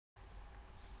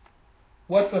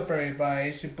What's up,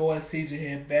 everybody? It's your boy CJ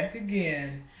here, back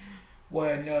again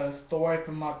with another story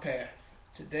from my past.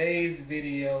 Today's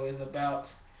video is about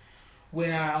when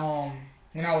I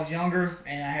was younger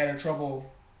and I had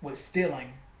trouble with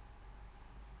stealing.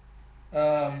 I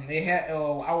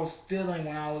was stealing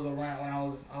when I was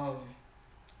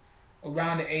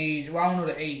around the age. Well, I don't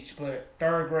know the age, but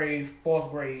third grade,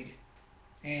 fourth grade,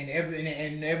 and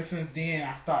ever since then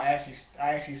I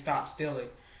actually stopped stealing.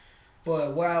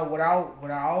 But what I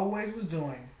always was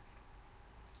doing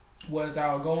was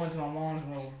I would go into my mom's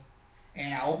room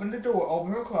and I open the door,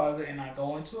 open her closet, and I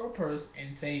go into her purse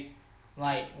and take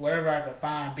like whatever I could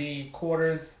find, being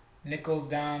quarters, nickels,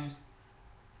 dimes,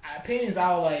 pennies.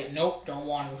 I was like, nope, don't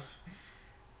want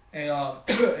to, and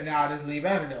I'll just leave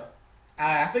out of there.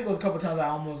 I think it was a couple times I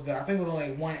almost got. I think it was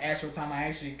only one actual time I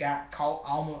actually got caught.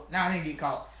 I almost, no, I didn't get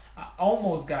caught. I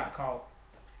almost got caught,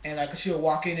 and like she'll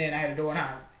walk in there and I had the door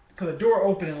now, cause the door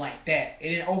opening like that. It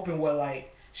didn't open where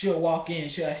like she'll walk in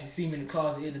and she'll actually see me in the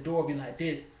closet. And the door would be like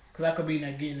this, cause I could be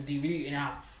like getting the DVD. And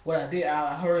what I did,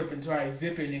 I hurried up and tried to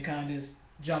zip it and then kind of just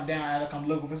jump down like I'm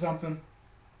looking for something,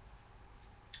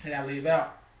 and I leave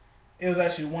out. It was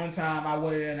actually one time I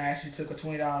went in and I actually took a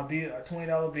 $20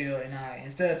 bill, and I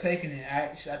instead of taking it,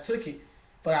 I took it,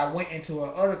 but I went into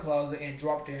her other closet and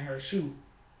dropped it in her shoe.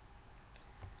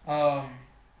 Um,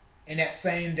 and that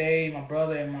same day, my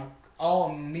brother and my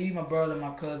brother, and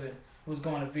my cousin was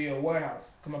going to Video Warehouse.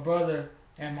 Cause my brother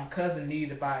and my cousin needed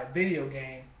to buy a video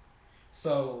game,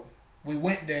 so we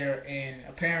went there. And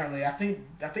apparently, I think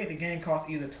the game cost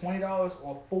either $20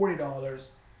 or $40,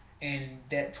 and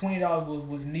that $20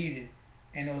 was needed,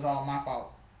 and it was all my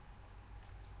fault.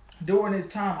 During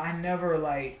this time, I never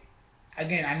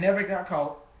again, I never got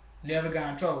caught, never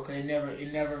got in trouble, cause it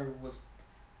never was,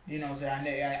 you know what I'm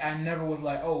saying? I never was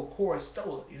like, oh, Corey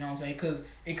stole it. You know what I'm saying? Because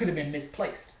it could have been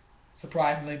misplaced,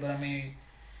 surprisingly. But I mean,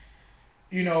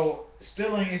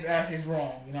 stealing is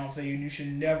wrong. You know what I'm saying? You should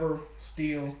never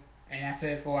steal. And I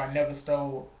said before, I never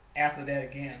stole after that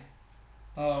again.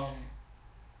 Um,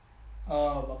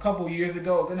 a couple years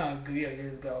ago, not a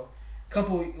years ago,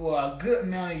 a good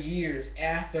amount of years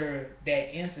after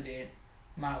that incident,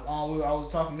 I was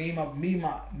talking,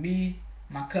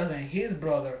 my cousin, and his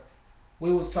brother,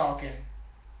 we was talking,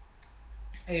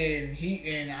 and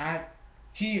then I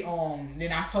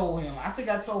told him, I think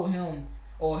I told him,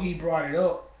 or he brought it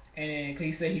up, and then, cause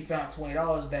he said he found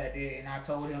 $20 back there, and I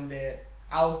told him that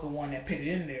I was the one that put it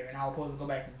in there, and I was supposed to go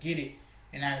back and get it,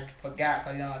 and I forgot,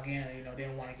 cause again,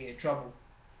 didn't want to get in trouble,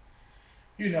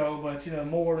 but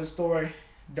more of the story,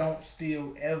 don't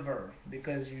steal ever,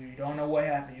 because you don't know what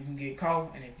happened. You can get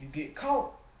caught, and if you get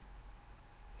caught,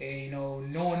 and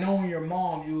knowing your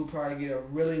mom, you would probably get a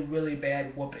really, really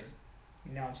bad whooping.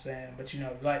 You know what I'm saying? But if you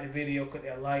like the video, click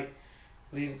that like,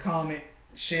 leave a comment,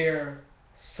 share,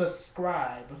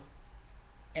 subscribe,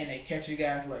 and they catch you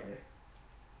guys later.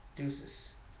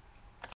 Deuces.